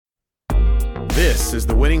This is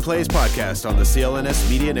the Winning Plays Podcast on the CLNS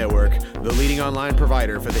Media Network, the leading online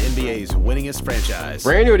provider for the NBA's winningest franchise.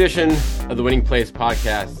 Brand new edition of the Winning Plays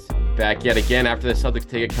Podcast, back yet again after the Celtics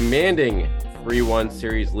take a commanding 3-1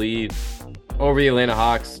 series lead over the Atlanta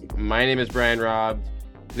Hawks. My name is Brian Robb.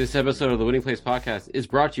 This episode of the Winning Plays Podcast is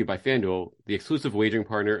brought to you by FanDuel, the exclusive wagering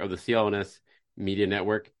partner of the CLNS Media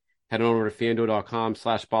Network. Head on over to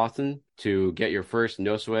FanDuel.com/Boston to get your first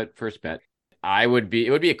no-sweat first bet. It would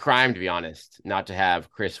be a crime, to be honest, not to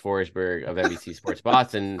have Chris Forsberg of NBC Sports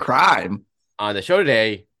Boston crime on the show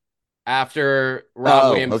today after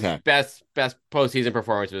Rob Williams' best postseason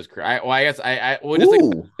performance of his career.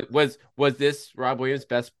 Was this Rob Williams'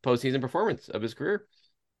 best postseason performance of his career?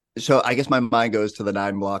 So I guess my mind goes to the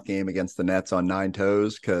 9-block game against the Nets on 9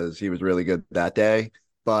 toes because he was really good that day.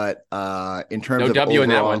 But in terms of W overall, in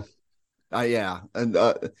that one.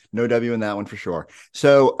 No W in that one for sure.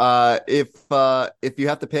 So if you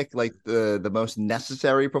have to pick like the most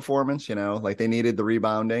necessary performance, like they needed the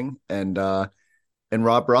rebounding and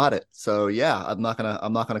Rob brought it. So yeah, I'm not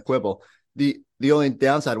gonna quibble. The only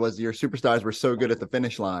downside was your superstars were so good at the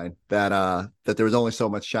finish line that there was only so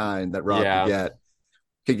much shine that Rob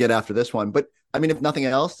could get after this one. But I mean, if nothing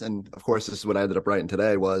else, and of course this is what I ended up writing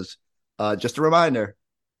today, was just a reminder.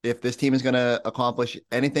 If this team is going to accomplish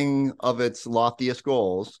anything of its loftiest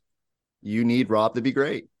goals, you need Rob to be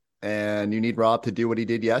great. And you need Rob to do what he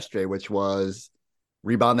did yesterday, which was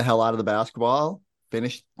rebound the hell out of the basketball,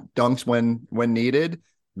 finish dunks when needed,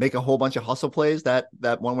 make a whole bunch of hustle plays. That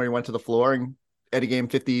one where he went to the floor and Eddie game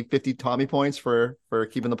 50 Tommy points for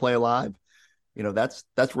keeping the play alive. That's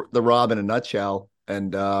the Rob in a nutshell.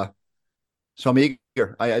 And so I'm eager.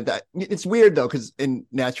 It's weird though, because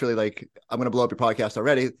naturally, like I'm going to blow up your podcast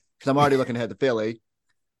already because I'm already looking ahead to Philly.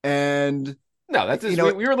 And no, that's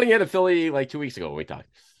just, we were looking ahead to Philly like 2 weeks ago when we talked.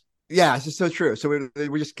 Yeah, it's just so true. So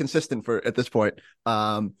we're just consistent at this point.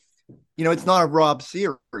 It's not a Rob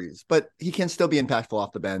series, but he can still be impactful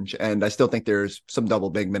off the bench, and I still think there's some double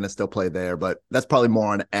big minutes still play there. But that's probably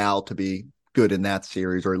more on Al to be good in that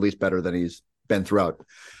series, or at least better than he's been throughout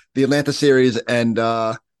the Atlanta series. And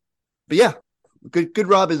but yeah. Good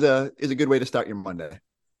Rob is a good way to start your Monday.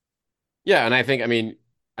 Yeah, and I think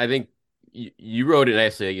you wrote it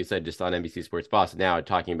nicely, like you said, just on NBC Sports Boston now,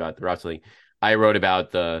 talking about the wrestling. I wrote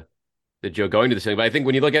about the Joe going to the ceiling, but I think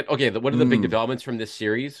when you look at, what are the big developments from this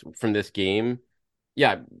series, from this game?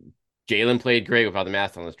 Yeah, Jalen played great without the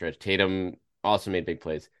mask on the stretch. Tatum also made big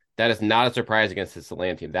plays. That is not a surprise against this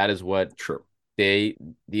Atlanta team. That is what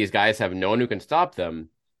these guys have no one who can stop them.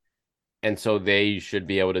 And so they should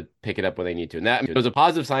be able to pick it up when they need to. And that was a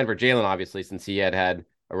positive sign for Jalen, obviously, since he had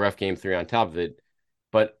a rough game 3 on top of it.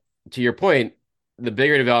 But to your point, the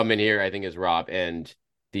bigger development here, I think, is Rob and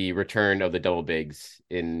the return of the double bigs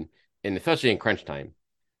especially in crunch time,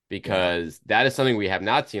 because that is something we have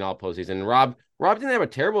not seen all postseason. And Rob didn't have a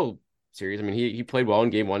terrible series. I mean, he played well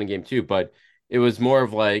in game 1 and game 2, but it was more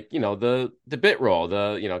of like, the bit roll,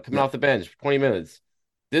 coming off the bench, 20 minutes.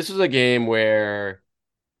 This was a game where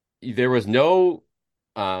there was no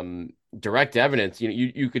direct evidence.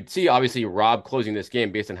 You could see obviously Rob closing this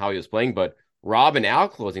game based on how he was playing, but Rob and Al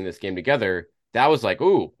closing this game together, that was like,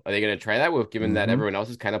 ooh, are they going to try that given that everyone else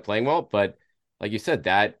is kind of playing well? But like you said,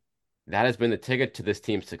 that has been the ticket to this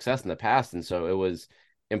team's success in the past, and so it was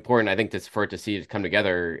important, I think, for it to see it come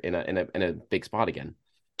together in a big spot again.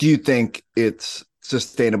 Do you think it's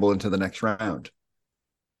sustainable into the next round?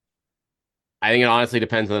 I think it honestly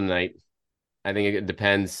depends on the night. I think it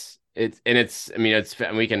depends. We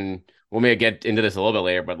may get into this a little bit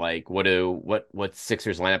later, but like, what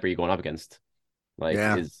Sixers lineup are you going up against?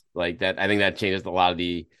 Is like that. I think that changes a lot of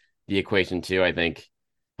the equation too. I think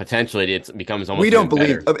potentially it becomes almost. We don't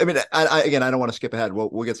believe. Better. I mean, I don't want to skip ahead.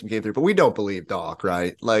 We'll get some game 3, but we don't believe Doc,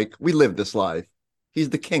 right? Like we live this life.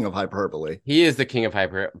 He's the king of hyperbole. He is the king of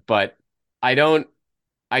hyperbole, but I don't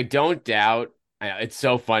doubt. It's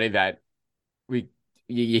so funny that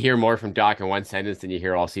you hear more from Doc in one sentence than you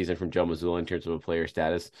hear all season from Joe Mazzulla in terms of a player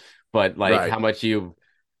status. But how much you.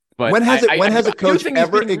 But when has a coach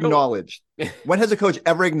ever acknowledged? When has a coach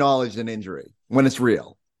ever acknowledged an injury when it's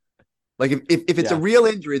real? Like if it's a real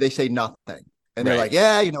injury, they say nothing, and they're like,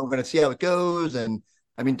 we're going to see how it goes. And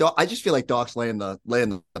I mean, I just feel like Doc's laying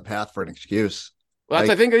the path for an excuse. Well, that's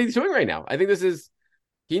what I think he's doing right now. I think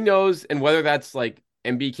he knows, and whether that's like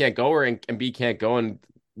MB can't go or MB can't go and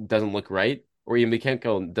doesn't look right, or even MB can't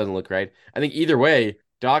go and doesn't look right. I think either way,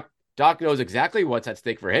 Doc knows exactly what's at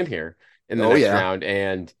stake for him here in the next round,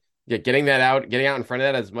 and getting out in front of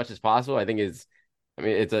that as much as possible. I think it's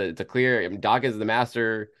a clear. Doc is the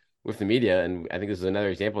master with the media, and I think this is another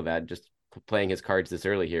example of that. Just playing his cards this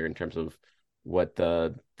early here in terms of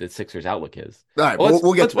the Sixers outlook is. All right, Well,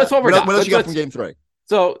 we'll get to let's that. over What doc. else you got from Game 3?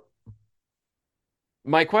 So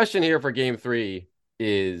my question here for Game 3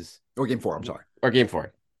 is, Or Game 4, I'm sorry. or Game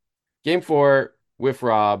 4. Game 4 with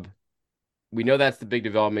Rob. We know that's the big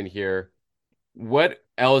development here. What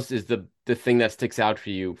else is the thing that sticks out for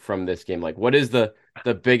you from this game? Like, what is the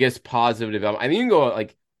biggest positive development? I mean, you can go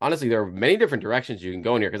like honestly, there are many different directions you can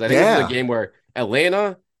go in here because I think this is a game where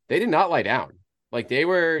Atlanta, they did not lie down. Like they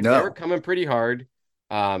were coming pretty hard.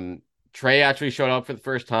 Trey actually showed up for the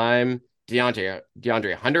first time.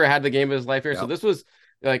 DeAndre Hunter had the game of his life here. So this was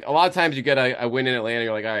like a lot of times you get a win in Atlanta,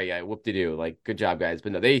 you're like, all right, yeah, whoop-de-doo. Like, good job, guys.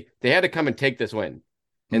 But no, they had to come and take this win.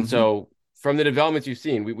 And so from the developments you've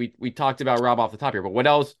seen, we talked about Rob off the top here, but what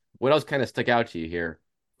else kind of stuck out to you here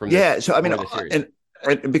from this? So I mean,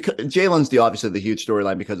 and because Jalen's obviously the huge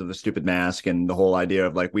storyline because of the stupid mask and the whole idea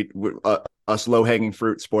of like us low hanging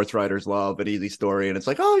fruit sports writers love an easy story, and it's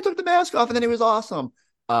like, oh, he took the mask off and then he was awesome.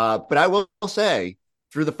 But I will say,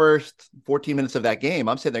 through the first 14 minutes of that game,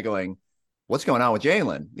 I'm sitting there going, what's going on with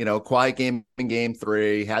Jalen? You know, quiet game in Game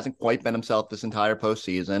 3, hasn't quite been himself this entire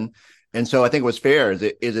postseason. And so I think it was fair. Is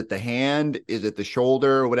it the hand? Is it the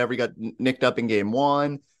shoulder? Whatever he got nicked up in Game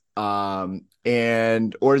 1? Or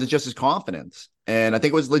is it just his confidence? And I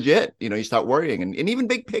think it was legit. You know, you start worrying, and even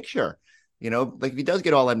big picture, you know, like if he does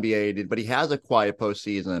get all NBA, but he has a quiet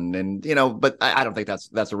postseason, and you know, but I don't think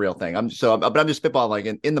that's a real thing. I'm just spitballing,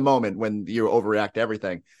 like in the moment when you overreact to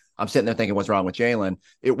everything. I'm sitting there thinking, what's wrong with Jalen?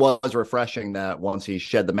 It was refreshing that once he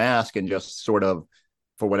shed the mask and just sort of,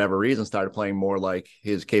 for whatever reason, started playing more like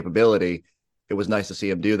his capability. It was nice to see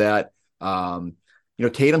him do that. You know,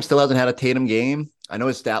 Tatum still hasn't had a Tatum game. I know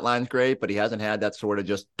his stat line's great, but he hasn't had that sort of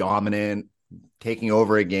just dominant taking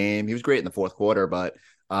over a game. He was great in the fourth quarter, but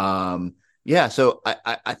so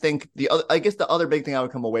I think I guess the other big thing I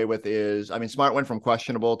would come away with is, I mean, Smart went from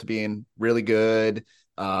questionable to being really good.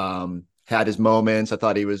 Had his moments. I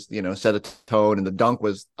thought he was, you know, set a tone, and the dunk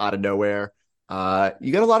was out of nowhere. You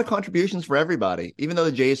got a lot of contributions for everybody, even though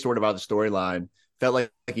the Jays sort of out of the storyline. Felt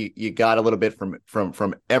like you got a little bit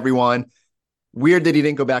from everyone. Weird that he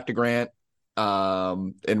didn't go back to Grant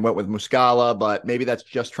and went with Muscala, but maybe that's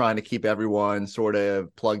just trying to keep everyone sort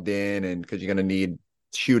of plugged in, and because you're going to need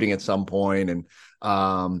shooting at some point. And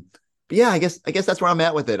I guess that's where I'm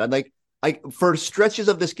at with it. I'm like, for stretches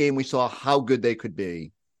of this game, we saw how good they could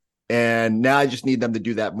be, and now I just need them to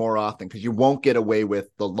do that more often, because you won't get away with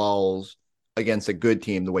the lulls against a good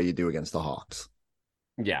team the way you do against the Hawks.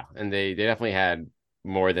 Yeah, and they definitely had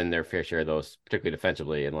more than their fair share of those, particularly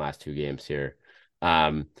defensively, in the last two games here.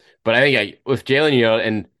 But I think with Jalen, you know,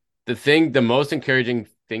 and the most encouraging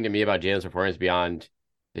thing to me about Jalen's performance beyond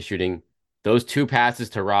the shooting, those two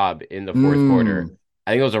passes to Rob in the fourth quarter,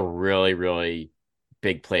 I think those are really, really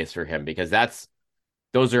big plays for him, because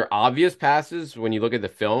those are obvious passes when you look at the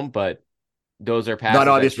film, but those are passes not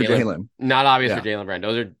obvious for Jalen. Not obvious for Jaylen Brown.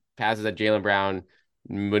 Those are passes that Jaylen Brown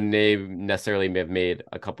wouldn't necessarily have made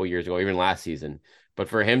a couple years ago, even last season. But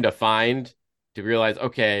for him to realize,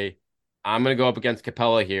 okay, I'm going to go up against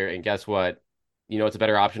Capella here, and guess what? You know, it's a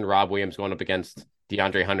better option. Rob Williams going up against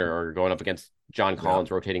DeAndre Hunter, or going up against John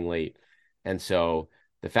Collins rotating late. And so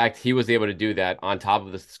the fact he was able to do that on top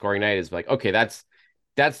of the scoring night is like, okay, that's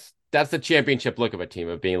the championship look of a team,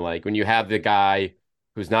 of being like, when you have the guy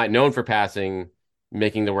who's not known for passing,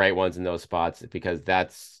 making the right ones in those spots, because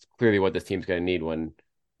that's clearly what this team's going to need when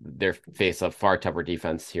they face a far tougher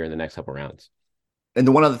defense here in the next couple rounds. And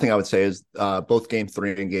the one other thing I would say is both Game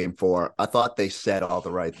 3 and Game 4, I thought they said all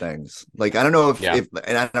the right things. Like, I don't know if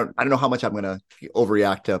and I don't know how much I'm going to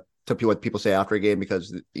overreact to what people say after a game,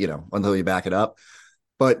 because, you know, until you back it up.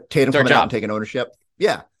 But Tatum coming out and taking ownership.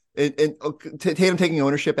 Yeah. And Tatum taking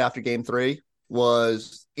ownership after Game 3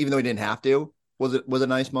 was, even though he didn't have to, was a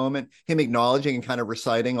nice moment. Him acknowledging and kind of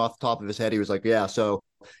reciting off the top of his head. He was like, yeah, so,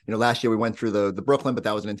 you know, last year we went through the Brooklyn, but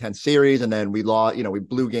that was an intense series. And then we lost, you know, we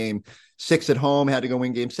blew Game 6 at home, had to go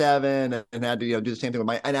win Game 7, and had to, you know, do the same thing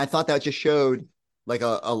with and I thought that just showed like a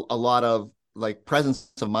lot of like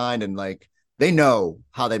presence of mind, and like they know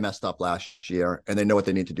how they messed up last year, and they know what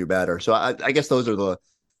they need to do better. So I guess those are the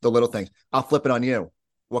little things. I'll flip it on you.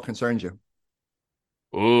 What concerns you?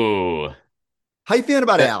 Ooh. How you feeling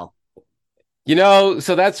about Al? You know,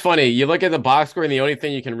 so that's funny. You look at the box score, and the only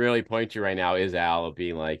thing you can really point to right now is Al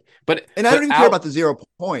being like, I don't even care about the 0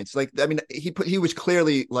 points. Like, I mean, he was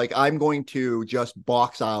clearly like, I'm going to just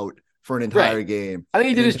box out for an entire game. I think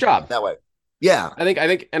he did his job that way. Yeah. I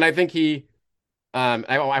think he,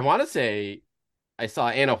 I want to say, I saw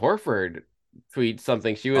Anna Horford tweet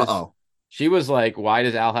something. She was like, why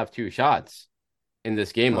does Al have 2 shots in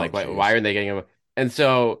this game? Like, why aren't they getting him? And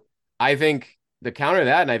so I think the counter to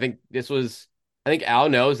that, and I think this was I think Al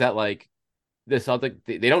knows that like the Celtic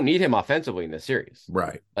they don't need him offensively in this series.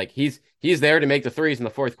 Right. Like he's there to make the threes in the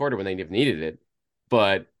fourth quarter when they needed it.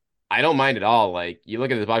 But I don't mind at all. Like you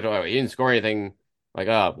look at the box, oh, he didn't score anything. Like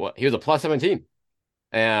well, he was a plus 17.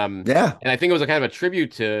 Yeah. And I think it was a kind of a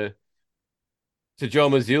tribute to Joe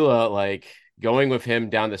Mazzulla, like going with him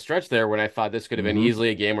down the stretch there when I thought this could have been Mhm. easily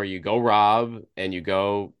a game where you go Rob and you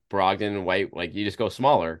go Brogdon and White, like you just go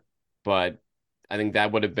smaller. But I think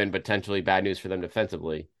that would have been potentially bad news for them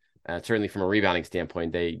defensively. Certainly from a rebounding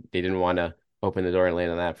standpoint, they didn't want to open the door and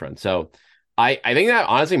land on that front. So I think that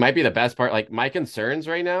honestly might be the best part. Like my concerns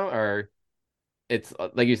right now are it's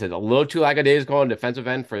like you said, a little too lackadaisical on defensive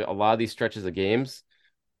end for a lot of these stretches of games.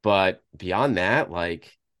 But beyond that,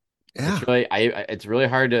 like Yeah. it's really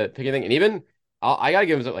hard to pick anything. And even I gotta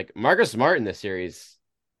give him like Marcus Smart in this series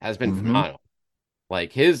has been Mhm. phenomenal.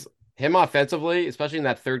 Like him offensively, especially in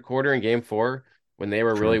that third quarter in game four, when they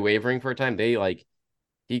were really True. wavering for a time, they like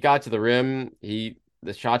he got to the rim, the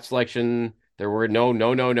shot selection, there were no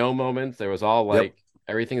moments. There was all Yep. like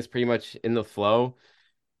everything is pretty much in the flow.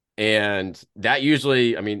 And that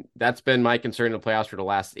usually, I mean, that's been my concern in the playoffs for the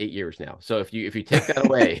last 8 years now. So if you take that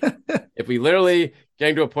away, if we literally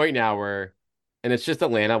getting to a point now where, and it's just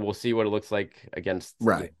Atlanta, we'll see what it looks like against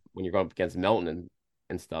Right. when you're going up against Melton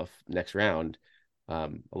and stuff next round. A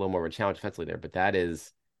little more of a challenge defensively there, but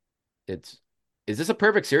it's is this a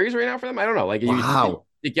perfect series right now for them? I don't know. Like Wow.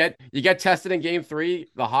 you get tested in game three,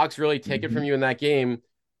 the Hawks really take it from Mhm. you in that game,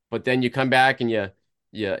 but then you come back and you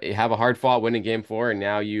have a hard fought win in game four, and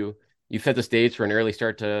now you set the stage for an early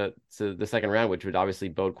start to the second round, which would obviously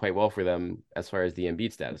bode quite well for them as far as the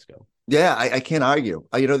Embiid status go. Yeah, I can't argue.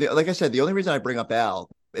 Like I said, the only reason I bring up Al,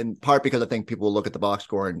 in part because I think people will look at the box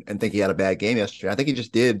score and think he had a bad game yesterday. I think he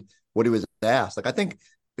just did what he was asked. Like I think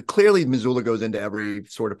clearly Missoula goes into every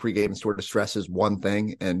sort of pregame and sort of stresses one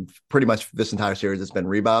thing, and pretty much this entire series it's been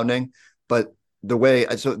rebounding. But the way,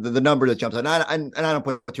 so the number that jumps out, and I don't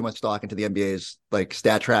put too much stock into the NBA's like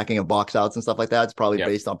stat tracking of box outs and stuff like that. It's probably Yep.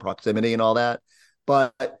 based on proximity and all that.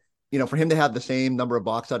 But for him to have the same number of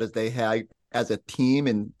box out as they had as a team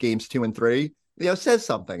in games 2 and 3, says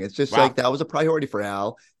something. It's just like Wow. that was a priority for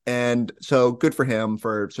Al. And so good for him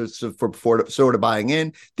for sort of buying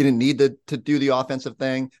in. Didn't need to do the offensive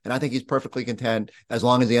thing, and I think he's perfectly content as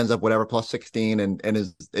long as he ends up whatever plus 16 and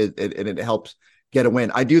it helps get a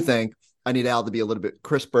win. I do think I need Al to be a little bit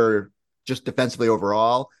crisper just defensively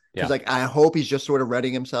overall. Because Yeah. like I hope he's just sort of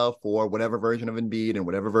readying himself for whatever version of Embiid and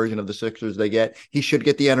whatever version of the Sixers they get. He should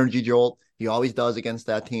get the energy jolt. He always does against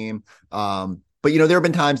that team. But there have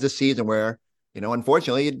been times this season where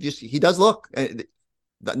unfortunately, he does look.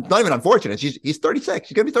 Not even unfortunate. He's 36.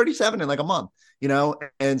 He's gonna be 37 in like a month.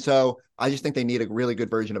 And so I just think they need a really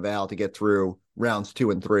good version of Al to get through rounds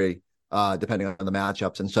 2 and 3, depending on the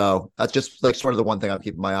matchups. And so that's just like sort of the one thing I'm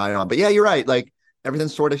keeping my eye on. But yeah, you're right. Like everything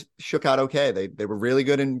sort of shook out okay. They were really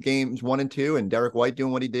good in games 1 and 2, and Derek White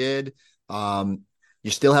doing what he did. You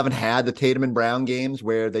still haven't had the Tatum and Brown games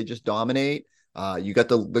where they just dominate. You got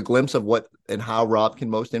the glimpse of what and how Rob can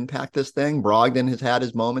most impact this thing. Brogdon has had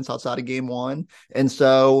his moments outside of game one. And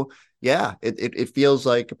so, yeah, it feels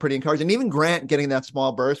like pretty encouraging. And even Grant getting that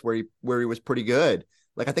small burst where he was pretty good.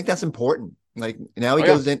 Like, I think that's important. Like now he Oh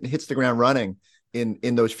yeah. goes in, hits the ground running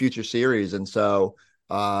in those future series. And so,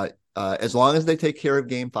 as long as they take care of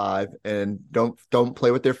game 5 and don't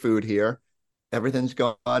play with their food here, everything's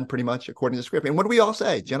gone pretty much according to script. And what do we all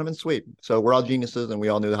say? Gentlemen sweep. So we're all geniuses, and we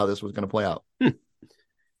all knew how this was going to play out.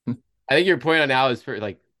 I think your point on now is for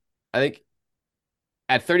like I think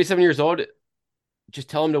at 37 years old, just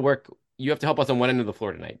tell him to work. You have to help us on one end of the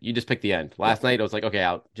floor tonight. You just pick the end. Last Yep. night, I was like, okay,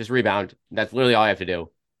 out, just rebound. That's literally all I have to do.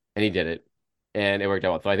 And he did it. And it worked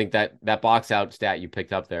out well. So I think that box out stat you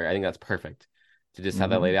picked up there, I think that's perfect to just have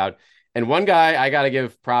that Mm-hmm. laid out. And one guy I got to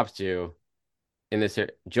give props to in this,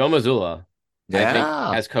 Joe Mazzulla, I think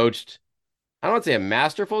Yeah. has coached, I don't want to say a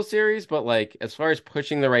masterful series, but like as far as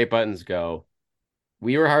pushing the right buttons go,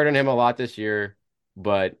 we were hard on him a lot this year,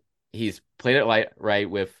 but he's played it right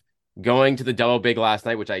with going to the double big last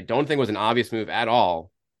night, which I don't think was an obvious move at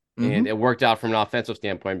all. And Mm-hmm. it worked out from an offensive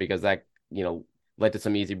standpoint because that, led to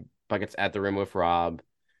some easy buckets at the rim with Rob.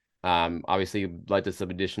 Obviously led to some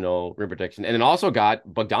additional rim protection. And then also got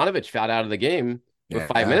Bogdanovich fouled out of the game with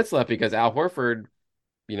five Yeah. minutes left because Al Horford,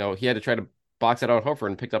 he had to try to box out Al Horford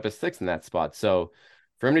and picked up his sixth in that spot. So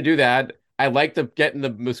for him to do that, I like to get in the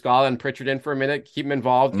Muscala and Pritchard in for a minute, keep them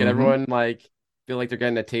involved, get Mm-hmm. everyone like feel like they're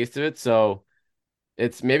getting a taste of it. So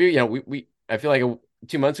it's maybe, we I feel like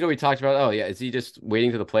 2 months ago we talked about, oh yeah, is he just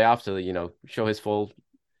waiting to the playoffs to, show his full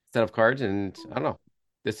set of cards? And I don't know.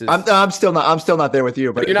 This I'm is I'm still not there with you,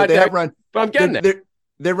 you're but not they there, have run. but I'm They're getting there. they're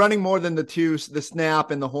they're running more than the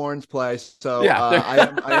snap and the horns play. So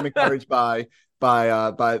Yeah. I am encouraged by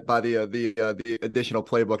the additional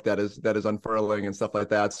playbook that is unfurling and stuff like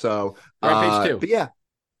that. So We're on page 2. but yeah.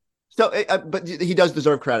 So, but he does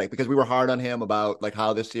deserve credit because we were hard on him about like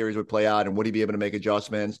how this series would play out and would he be able to make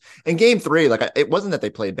adjustments. In Game 3, like it wasn't that they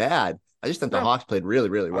played bad. I just think the Hawks played really,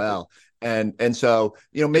 really well. And so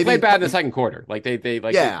maybe they played bad in the second quarter. Like they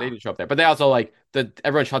didn't show up there, but they also like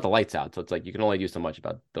everyone shut the lights out. So it's like you can only do so much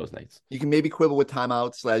about those nights. You can maybe quibble with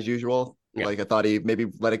timeouts as usual. Yeah. Like I thought he maybe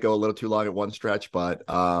let it go a little too long at one stretch, but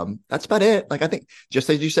that's about it. Like I think just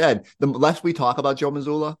as you said, the less we talk about Joe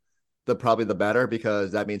Mazzulla, probably the better,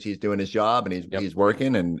 because that means he's doing his job and he's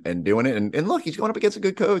working and doing it. And look, he's going up against a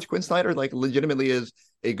good coach. Quinn Snyder, like, legitimately is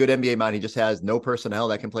a good NBA mind. He just has no personnel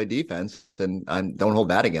that can play defense, and don't hold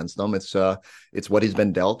that against them. It's what he's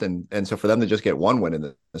been dealt, and so for them to just get one win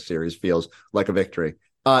in the series feels like a victory.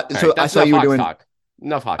 So right, I saw you were doing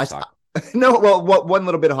enough Hawks talk. No, well, one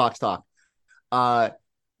little bit of Hawks talk.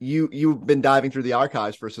 You've been diving through the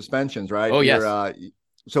archives for suspensions, right? Oh, yes.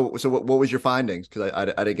 So what was your findings? Because I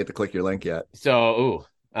didn't get to click your link yet. So,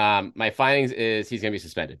 my findings is he's going to be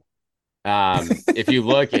suspended. If you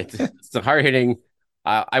look, it's a hard hitting.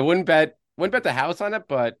 I wouldn't bet the house on it,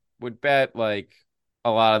 but would bet like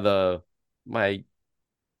a lot of my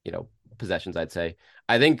possessions. I'd say.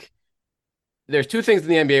 I think there's two things in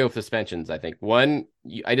the NBA with suspensions. I think one,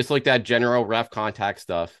 I just looked at general ref contact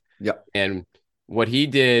stuff. Yep. And what he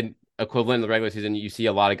did, equivalent in the regular season, you see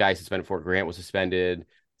a lot of guys suspended for. Grant was suspended.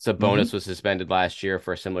 Sabonis was suspended last year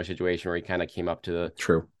for a similar situation where he kind of came up to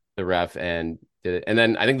the ref and did it. And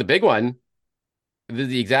then I think the big one,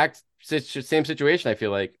 the exact same situation, I feel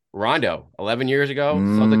like Rondo, 11 years ago,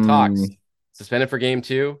 Celtic talks, suspended for game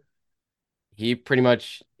 2. He pretty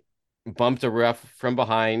much bumped a ref from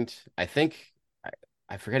behind. I think,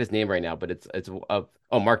 I forget his name right now, but it's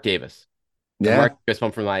Mark Davis. Yeah. Mark Davis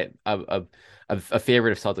bumped from a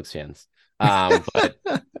favorite of Celtics fans.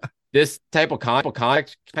 But this type of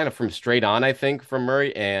contact kind of from straight on, I think, from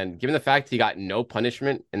Murray. And given the fact he got no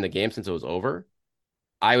punishment in the game since it was over,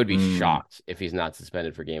 I would be shocked if he's not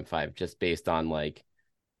suspended for game 5, just based on like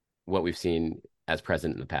what we've seen as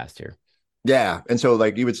present in the past here. Yeah. And so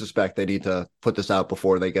like you would suspect they need to put this out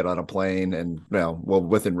before they get on a plane, and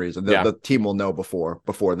within reason. The team will know before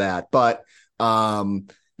that. But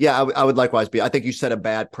yeah, I would likewise be. I think you set a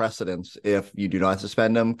bad precedence if you do not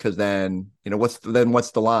suspend them, because then what's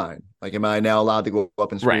the line? Like, am I now allowed to go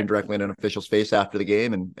up and scream directly in an official's face after the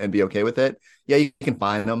game and be okay with it? Yeah, you can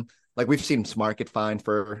fine them. Like we've seen Smart get fined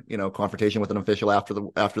for confrontation with an official after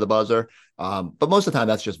the buzzer. But most of the time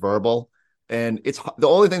that's just verbal, and it's the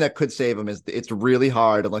only thing that could save him is it's really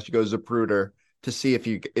hard unless you go Zapruder to see if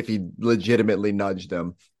he legitimately nudged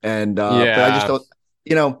him. And but I just don't.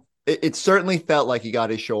 It certainly felt like he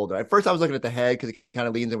got his shoulder. At first, I was looking at the head because he kind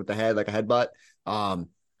of leans in with the head like a headbutt.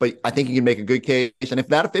 But I think you can make a good case. And if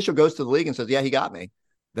that official goes to the league and says, "Yeah, he got me,"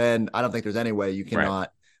 then I don't think there's any way you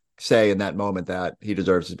cannot say in that moment that he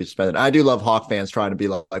deserves to be suspended. I do love Hawk fans trying to be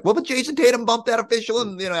like, "Well, but Jason Tatum bumped that official,"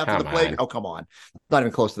 and after the play. Oh, come on, not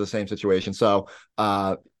even close to the same situation. So,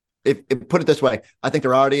 if put it this way, I think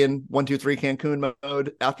they're already in 1, 2, 3 Cancun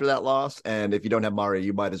mode after that loss. And if you don't have Murray,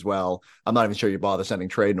 you might as well. I'm not even sure you bother sending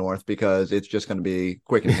Trey north, because it's just going to be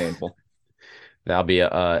quick and painful. That'll be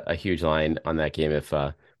a huge line on that game if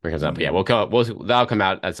it comes up. But yeah, that'll come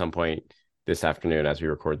out at some point this afternoon as we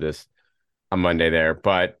record this on Monday there.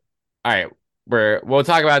 But all right, we'll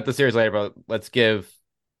talk about the series later, but let's give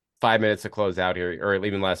 5 minutes to close out here, or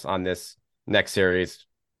even less, on this next series.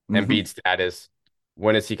 Embiid status.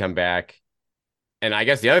 When does he come back? And I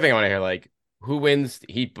guess the other thing I want to hear, like, who wins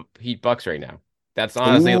Heat Bucks right now? That's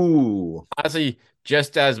honestly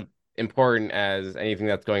just as important as anything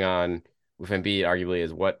that's going on with Embiid, arguably,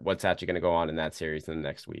 is what's actually going to go on in that series in the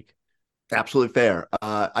next week. Absolutely fair.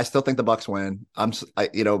 I still think the Bucks win.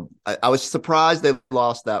 I was surprised they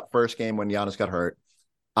lost that first game when Giannis got hurt.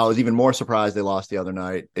 I was even more surprised they lost the other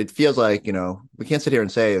night. It feels like, we can't sit here and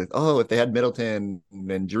say, oh, if they had Middleton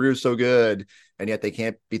and Drew's so good, and yet they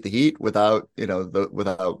can't beat the Heat without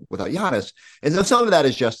Giannis. And so some of that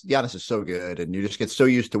is just Giannis is so good, and you just get so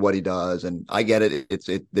used to what he does. And I get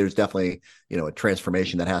it. There's definitely, a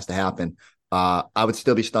transformation that has to happen. I would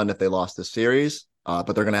still be stunned if they lost this series,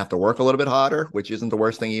 but they're going to have to work a little bit harder, which isn't the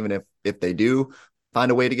worst thing. Even if they do find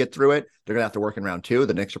a way to get through it, they're going to have to work in round 2.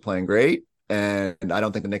 The Knicks are playing great. And I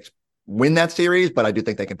don't think the Knicks win that series, but I do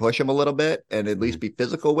think they can push them a little bit and at least be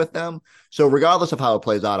physical with them. So regardless of how it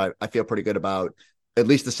plays out, I feel pretty good about at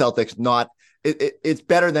least the Celtics. It's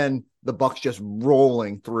better than the Bucks just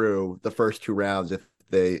rolling through the first 2 rounds if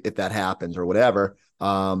that happens or whatever.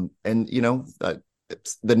 And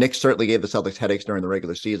the Knicks certainly gave the Celtics headaches during the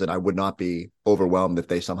regular season. I would not be overwhelmed if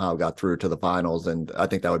they somehow got through to the finals. And I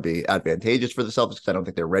think that would be advantageous for the Celtics because I don't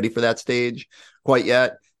think they're ready for that stage quite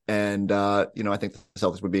yet. And, I think the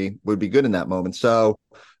Celtics would be good in that moment. So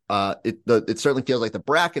it certainly feels like the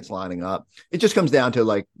bracket's lining up. It just comes down to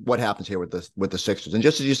like what happens here with the Sixers. And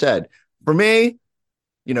just as you said, for me,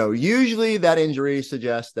 usually that injury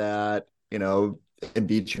suggests that,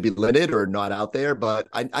 Embiid should be limited or not out there, but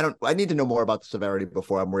I need to know more about the severity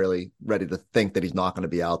before I'm really ready to think that he's not going to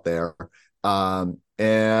be out there.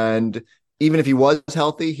 And even if he was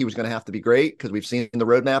healthy, he was going to have to be great because we've seen the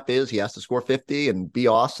roadmap is he has to score 50 and be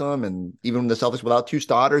awesome. And even the Celtics without two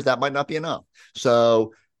starters, that might not be enough.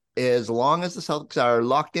 So as long as the Celtics are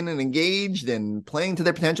locked in and engaged and playing to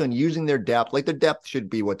their potential and using their depth, like their depth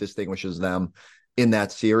should be what distinguishes them in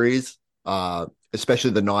that series.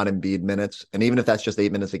 Especially the non-Embiid minutes. And even if that's just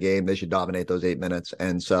 8 minutes a game, they should dominate those 8 minutes.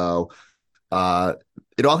 And so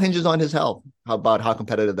it all hinges on his health, about how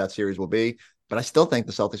competitive that series will be. But I still think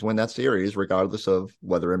the Celtics win that series, regardless of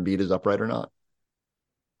whether Embiid is upright or not.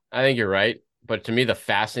 I think you're right. But to me, the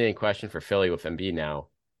fascinating question for Philly with Embiid now,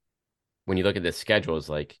 when you look at this schedule, is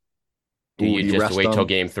like, do you just wait till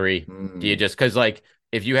game 3? Do you just, because like,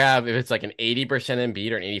 if it's like an 80%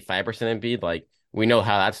 Embiid or an 85% Embiid, like, we know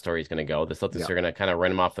how that story is going to go. The Celtics are going to kind of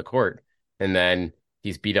run him off the court, and then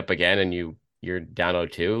he's beat up again, and you're down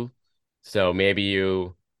 0-2. So maybe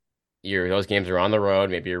those games are on the road.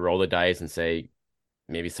 Maybe you roll the dice and say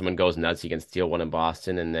maybe someone goes nuts. You can steal one in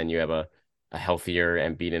Boston, and then you have a healthier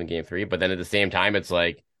Embiid in game 3. But then at the same time, it's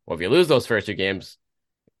like, well, if you lose those first 2 games,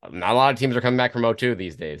 not a lot of teams are coming back from 0-2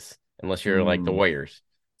 these days, unless you're like the Warriors.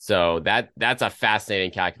 So that's a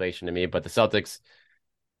fascinating calculation to me. But the Celtics,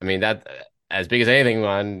 I mean, that as big as anything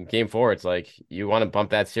on game 4, it's like you want to bump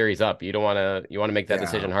that series up. You want to make that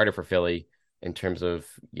decision harder for Philly in terms of,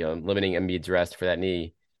 limiting Embiid's rest for that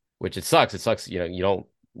knee, which it sucks. It sucks. You don't,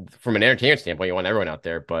 from an entertainment standpoint, you want everyone out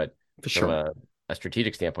there, but for sure, from a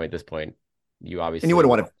strategic standpoint at this point, you obviously, and you wouldn't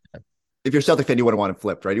want to, if you're a Celtic fan, you wouldn't want it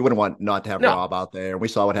flipped, right? You wouldn't want not to have Rob out there. We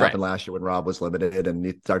saw what happened last year when Rob was limited, and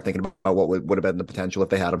you start thinking about what would have been the potential if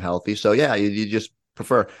they had him healthy. So yeah, you just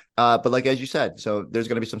prefer. But like, as you said, so there's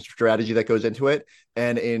going to be some strategy that goes into it.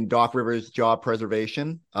 And in Doc Rivers' job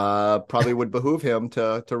preservation, probably would behoove him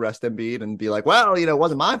to rest Embiid and be like, well, it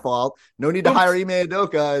wasn't my fault. No need to hire Ime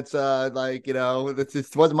Udoka. It's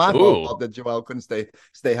it wasn't my fault that Joel couldn't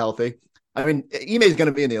stay healthy. I mean, Ime is going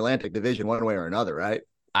to be in the Atlantic Division one way or another, right?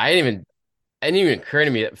 It didn't even occur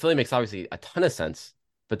to me that Philly makes obviously a ton of sense,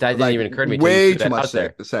 but that didn't even occur to me. Way too much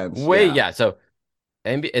sense. So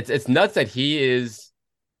it's nuts that he is,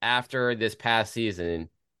 after this past season,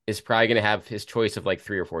 is probably going to have his choice of like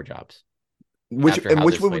 3 or 4 jobs. Which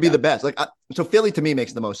would be the best? Like, so Philly to me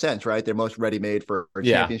makes the most sense, right? They're most ready-made for a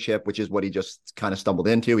championship, which is what he just kind of stumbled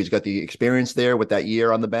into. He's got the experience there with that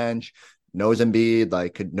year on the bench, knows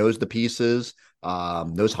Embiid, knows the pieces,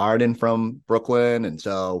 knows Harden from Brooklyn. And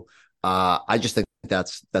so I just think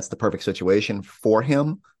that's the perfect situation for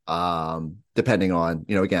him. Depending on,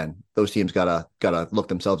 again, those teams gotta look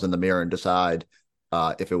themselves in the mirror and decide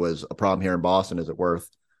if it was a problem here in Boston, is it worth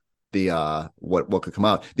the what could come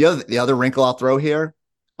out? The other wrinkle I'll throw here.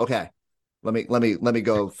 Okay, let me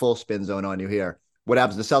go full spin zone on you here. What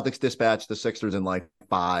happens? The Celtics dispatch the Sixers in like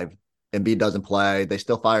 5. Embiid doesn't play. They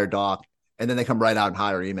still fire Doc, and then they come right out and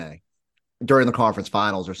hire Ime during the conference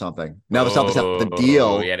finals or something. Now the Celtics have the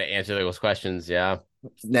deal. You had to answer those questions, yeah.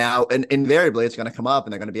 Now, and invariably, it's going to come up,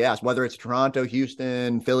 and they're going to be asked, whether it's Toronto,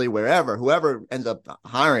 Houston, Philly, whoever ends up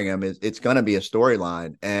hiring him, it's going to be a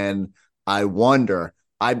storyline. And I wonder,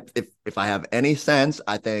 if I have any sense,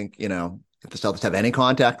 I think, if the Celtics have any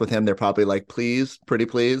contact with him, they're probably like, please, pretty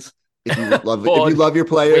please, if you love your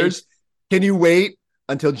players, can you wait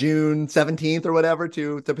until June 17th or whatever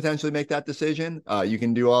to potentially make that decision? You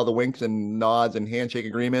can do all the winks and nods and handshake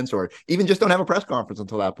agreements, or even just don't have a press conference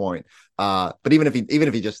until that point. But even if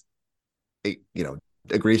he just,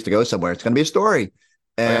 agrees to go somewhere, it's going to be a story.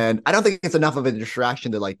 And I don't think it's enough of a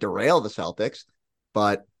distraction to like derail the Celtics.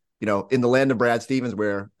 But, in the land of Brad Stevens,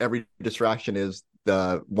 where every distraction is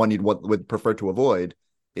the one would prefer to avoid,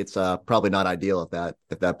 it's probably not ideal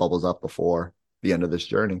if that bubbles up before the end of this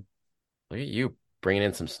journey. Look at you bringing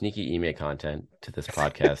in some sneaky Ime content to this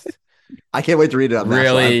podcast. I can't wait to read it. We're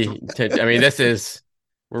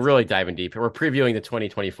really diving deep. We're previewing the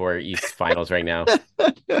 2024 East Finals right now.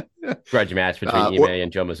 Grudge match between Ime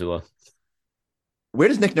and Joe Mazzulla. Where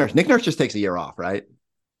does Nick Nurse? Nick Nurse just takes a year off, right?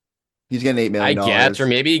 He's getting $8 million. I guess, or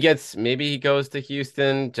maybe he goes to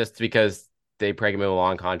Houston just because they peg him in a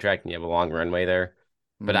long contract and you have a long runway there.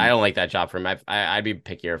 But I don't like that job for him. I'd be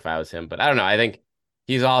pickier if I was him. But I don't know. I think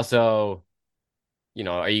he's also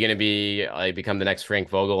are you going to be like become the next Frank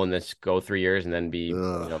Vogel and just go 3 years and then be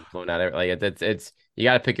blown out of like it's you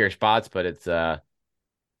got to pick your spots, but it's yeah,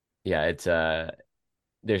 it's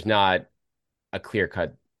there's not a clear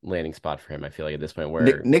cut landing spot for him. I feel like at this point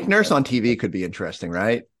where Nick Nurse on TV could be interesting,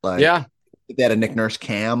 right? Like yeah, if they had a Nick Nurse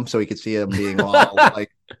cam, so we could see him being all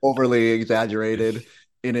like overly exaggerated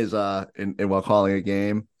in his in while calling a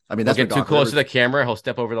game. I mean, he'll that's what get too Doc close Rivers. to the camera. He'll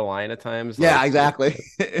step over the line at times. Yeah, Like, exactly.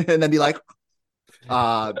 And then be like,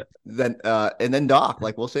 and then Doc,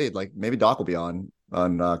 like we'll see, like maybe Doc will be on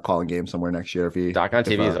calling games somewhere next year if he Doc on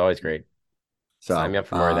TV is always great. Sign me up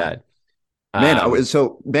for more of that. Man,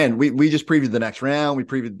 we just previewed the next round. We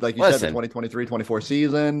previewed, like you said, the 2023-24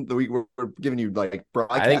 season. We're giving you like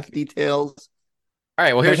broadcast details. All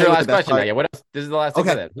right. Well, here's your last question. Yeah. What else? This is the last thing.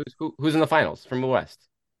 Okay. Then. Who's in the finals from the West?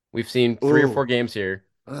 We've seen 3 or 4 games here.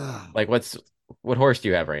 Like, what horse do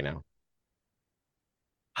you have right now?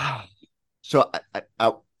 So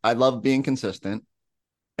I love being consistent,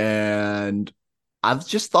 and I've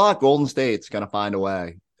just thought Golden State's gonna find a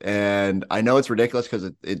way. And I know it's ridiculous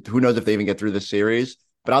because who knows if they even get through this series.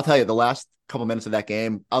 But I'll tell you, the last couple minutes of that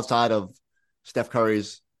game, outside of Steph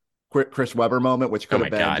Curry's Chris Webber moment, which could have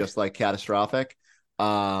been just like catastrophic,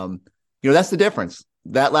 that's the difference.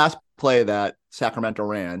 That last play that Sacramento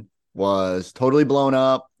ran was totally blown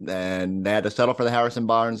up, and they had to settle for the Harrison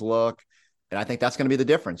Barnes look. And I think that's going to be the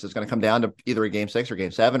difference. It's going to come down to either a game 6 or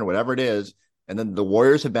game 7 or whatever it is. And then the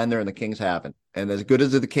Warriors have been there and the Kings haven't. And as good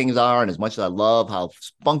as the Kings are, and as much as I love how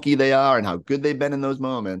spunky they are and how good they've been in those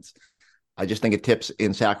moments, I just think it tips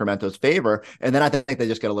in Sacramento's favor. And then I think they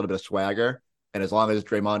just get a little bit of swagger. And as long as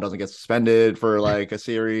Draymond doesn't get suspended for like a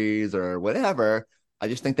series or whatever, I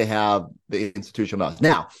just think they have the institutional knowledge.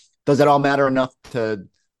 Now, does that all matter enough to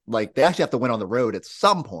like they actually have to win on the road at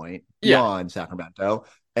some point beyond Sacramento?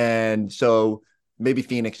 And so maybe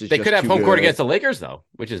Phoenix is they just could have too home good. court against the Lakers though,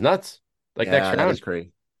 which is nuts. Like next round. That is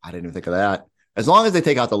crazy. I didn't even think of that. As long as they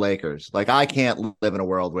take out the Lakers, like I can't live in a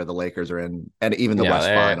world where the Lakers are in, and even the West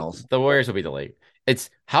Finals. The Warriors will be the Lakers. It's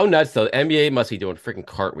how nuts though. The NBA must be doing freaking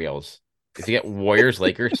cartwheels. If you get Warriors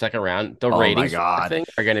Lakers second round, the ratings are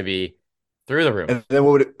going to be through the roof. And then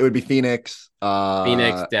it would be Phoenix,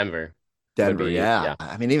 Denver. Yeah.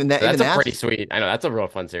 I mean, even that. So that's pretty sweet. I know that's a real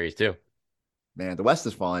fun series too. Man, the West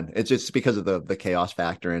is fun. It's just because of the chaos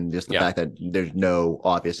factor and just the fact that there's no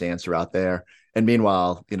obvious answer out there. And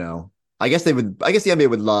meanwhile, I guess the NBA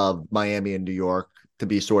would love Miami and New York to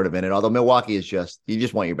be sort of in it. Although Milwaukee is you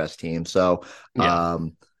just want your best team. So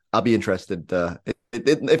I'll be interested.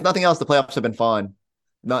 If nothing else, the playoffs have been fun.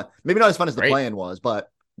 Maybe not as fun as the play-in was, but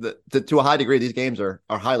to a high degree, these games are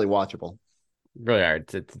highly watchable. Really are.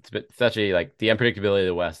 It's especially like the unpredictability of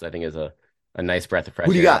the West, I think, is a nice breath of fresh air.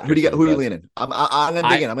 Who do you got? Who are you leaning? I'm going to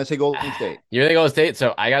dig in. I'm going to say Golden State. You're going to Golden State?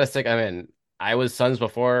 So I got to stick. I was Suns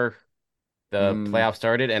before the playoffs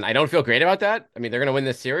started, and I don't feel great about that. I mean, they're going to win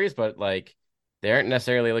this series, but like they aren't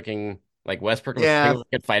necessarily looking like Westbrook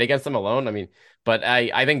could fight against them alone. I mean, but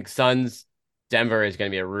I think Suns Denver is going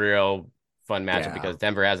to be a real fun matchup because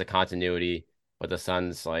Denver has a continuity, but the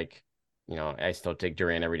Suns, like, I still take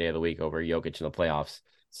Durant every day of the week over Jokic in the playoffs.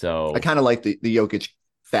 So I kind of like the Jokic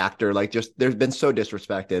factor. Like, just there's been so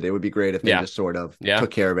disrespected. It would be great if they just sort of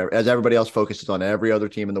took care of it, as everybody else focuses on every other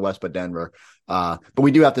team in the West but Denver. But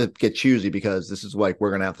we do have to get choosy because this is like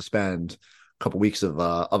we're going to have to spend a couple weeks of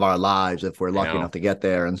our lives if we're lucky enough to get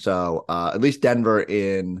there. And so at least Denver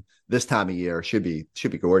in this time of year should be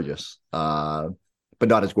gorgeous, but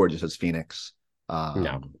not as gorgeous as Phoenix,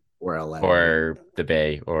 or LA, or the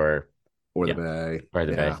Bay, or the Bay, or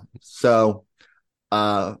the Bay. So,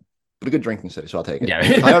 but a good drinking city, so I'll take it. Yeah.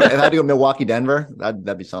 if I had to go Milwaukee, Denver,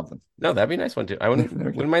 that'd be something. No, that'd be a nice one too. I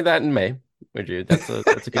wouldn't mind that in May. Would you? That's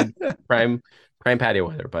a good prime patio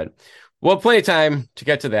weather. But we'll have plenty of time to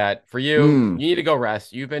get to that. For you, you need to go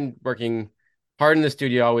rest. You've been working hard in the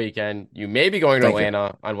studio all weekend. You may be going to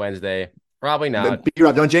Atlanta on Wednesday. Probably not.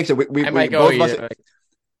 B-Rob, don't jinx it. I might go.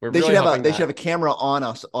 They should have a camera on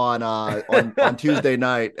us on Tuesday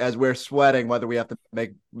night as we're sweating whether we have to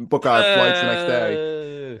book our flights the next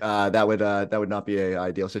day. That would not be an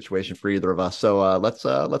ideal situation for either of us. So let's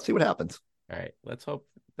see what happens. All right, let's hope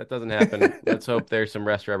that doesn't happen. Let's hope there's some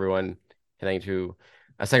rest for everyone heading to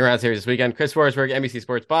a second round series this weekend. Chris Forsberg, NBC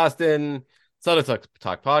Sports Boston, Celtics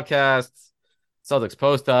Talk podcasts, Celtics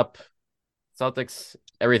Post Up, Celtics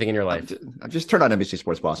everything in your life. I've just turned on NBC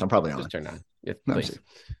Sports Boston. I'm probably on. Just turn on. Yeah, please.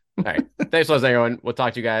 All right. Thanks for listening, everyone. We'll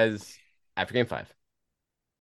talk to you guys after Game 5.